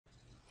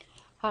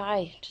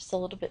Hi, just a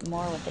little bit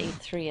more with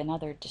 8.3,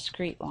 another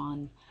discrete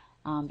one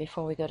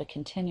before we go to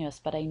continuous,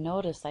 but I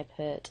noticed I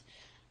put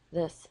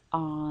this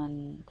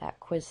on that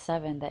quiz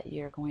 7 that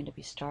you're going to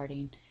be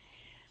starting.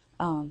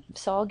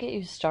 So I'll get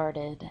you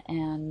started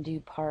and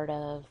do part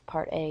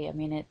A. I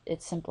mean,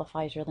 it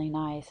simplifies really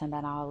nice, and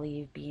then I'll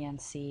leave B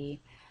and C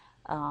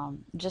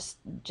just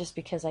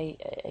because I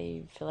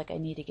feel like I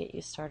need to get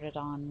you started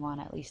on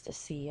one, at least a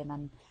C, and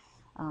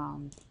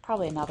then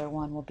probably another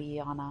one will be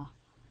on a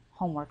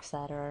homework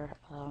set or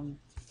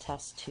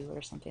test 2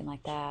 or something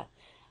like that.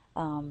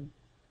 Um,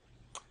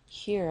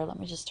 Here, let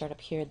me just start up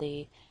here.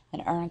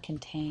 An urn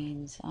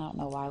contains, I don't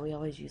know why we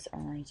always use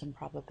urns in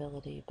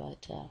probability,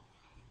 but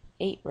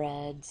 8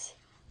 reds,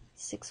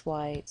 6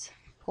 whites,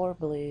 4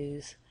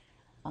 blues.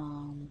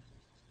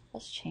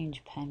 Let's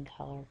change pen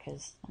color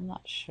because I'm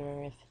not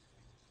sure if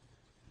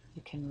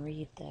you can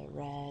read the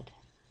red.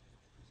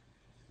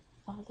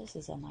 Oh, this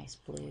is a nice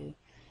blue.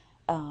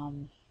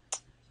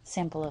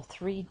 Sample of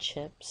 3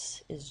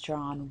 chips is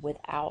drawn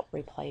without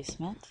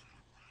replacement.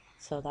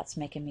 So that's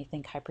making me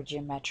think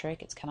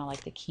hypergeometric. It's kind of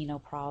like the Keno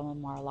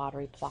problem or a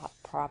lottery plot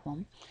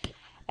problem.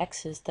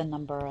 X is the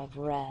number of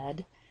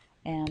red,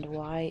 and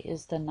Y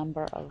is the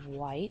number of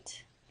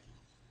white.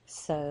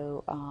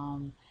 So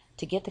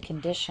to get the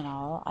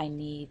conditional, I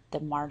need the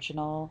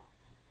marginal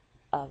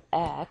of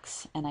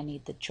X, and I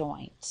need the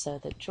joint. So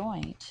the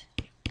joint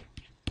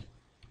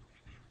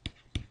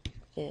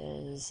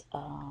is,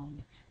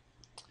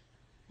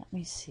 let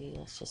me see,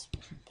 let's just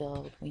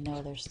build. We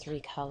know there's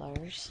 3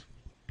 colors.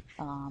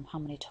 How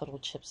many total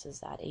chips is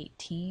that?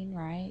 18,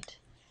 right?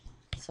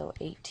 So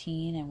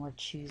 18, and we're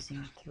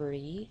choosing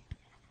 3.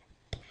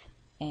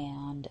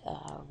 And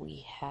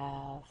we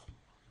have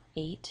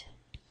 8,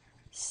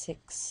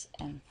 6,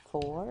 and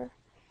 4.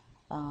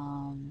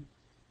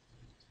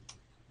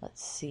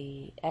 Let's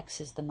see,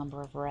 X is the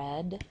number of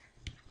red.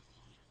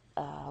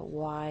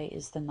 Y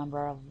is the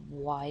number of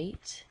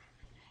white.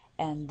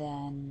 And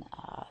then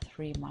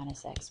 3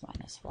 minus X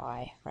minus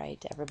Y,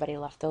 right? Everybody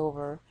left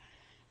over.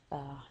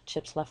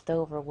 Chips left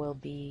over will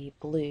be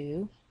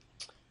blue.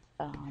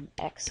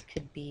 X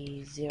could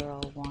be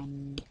 0,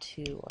 1,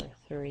 2, or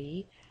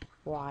 3.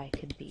 Y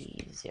could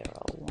be 0,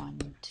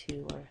 1,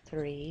 2, or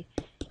 3.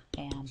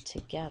 And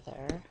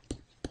together,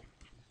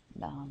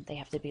 they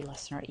have to be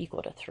less than or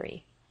equal to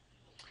 3.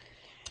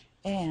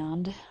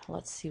 And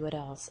let's see what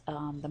else.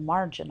 The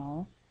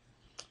marginal.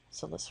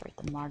 So let's write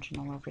the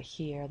marginal over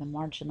here. The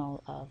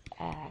marginal of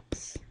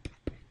X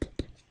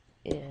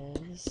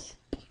is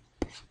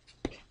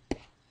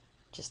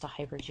just a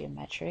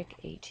hypergeometric.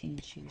 18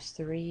 choose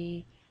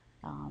 3,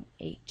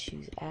 8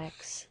 choose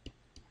X,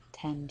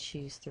 10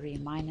 choose 3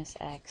 minus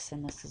X,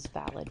 and this is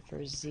valid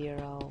for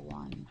 0,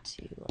 1,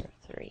 2, or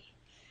 3.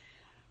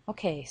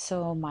 Okay,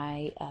 so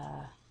my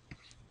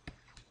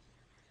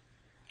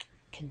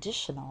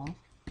conditional,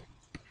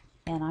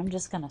 and I'm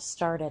just going to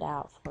start it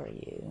out for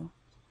you,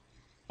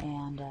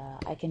 and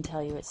I can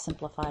tell you it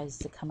simplifies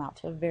to come out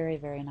to a very,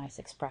 very nice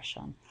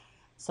expression.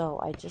 So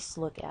I just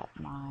look at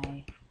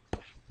my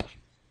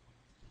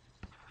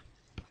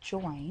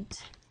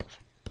joint,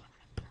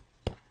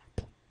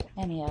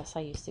 and yes, I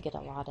used to get a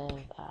lot of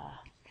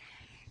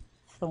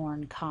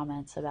thorn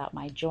comments about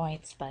my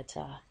joints, but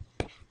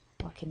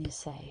what can you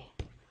say?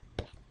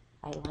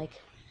 I like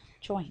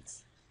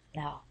joints.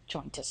 No,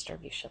 joint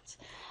distributions.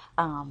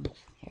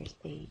 Here's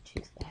 8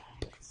 choose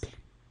X,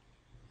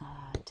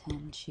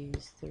 10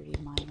 choose 3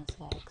 minus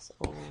X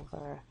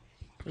over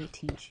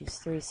 18 choose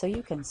 3. So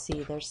you can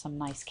see there's some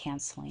nice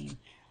canceling.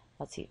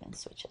 Let's even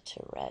switch it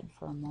to red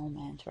for a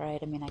moment, right?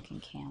 I mean, I can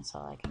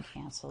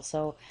cancel.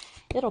 So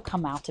it'll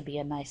come out to be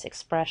a nice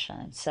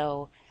expression.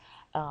 So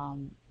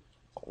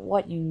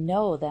what you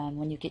know then,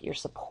 when you get your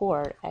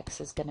support,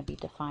 X is going to be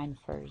defined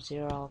for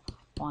 0,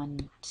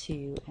 1,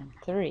 2, and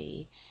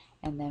 3.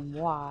 And then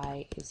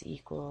Y is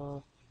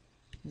equal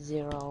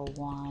 0,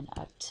 1,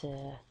 up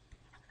to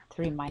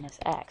 3 minus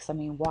X. I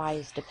mean, Y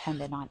is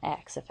dependent on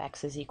X. If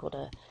X is equal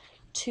to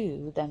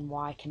 2, then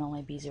Y can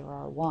only be 0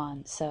 or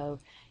 1. So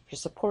your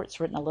support's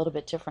written a little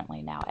bit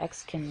differently now.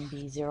 X can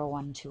be 0,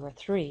 1, 2, or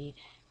 3,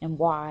 and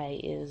Y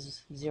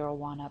is 0,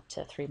 1 up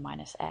to 3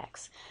 minus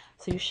X.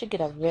 So you should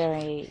get a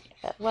very,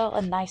 well,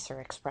 a nicer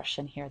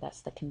expression here.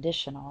 That's the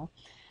conditional.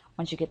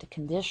 Once you get to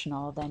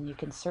conditional, then you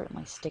can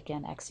certainly stick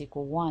in X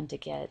equal 1 to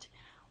get,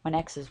 when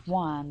X is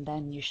 1,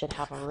 then you should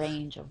have a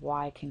range of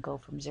Y can go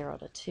from 0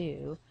 to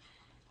 2.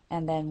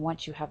 And then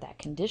once you have that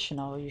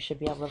conditional, you should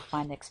be able to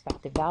find the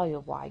expected value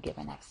of Y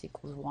given X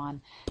equals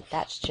 1.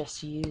 That's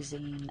just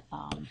using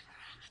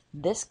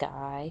this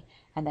guy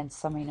and then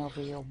summing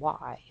over your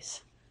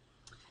Y's.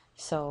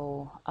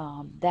 So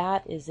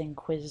that is in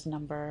quiz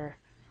number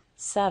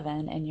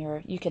 7, and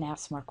you can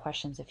ask more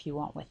questions if you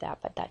want with that,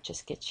 but that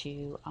just gets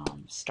you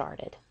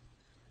started.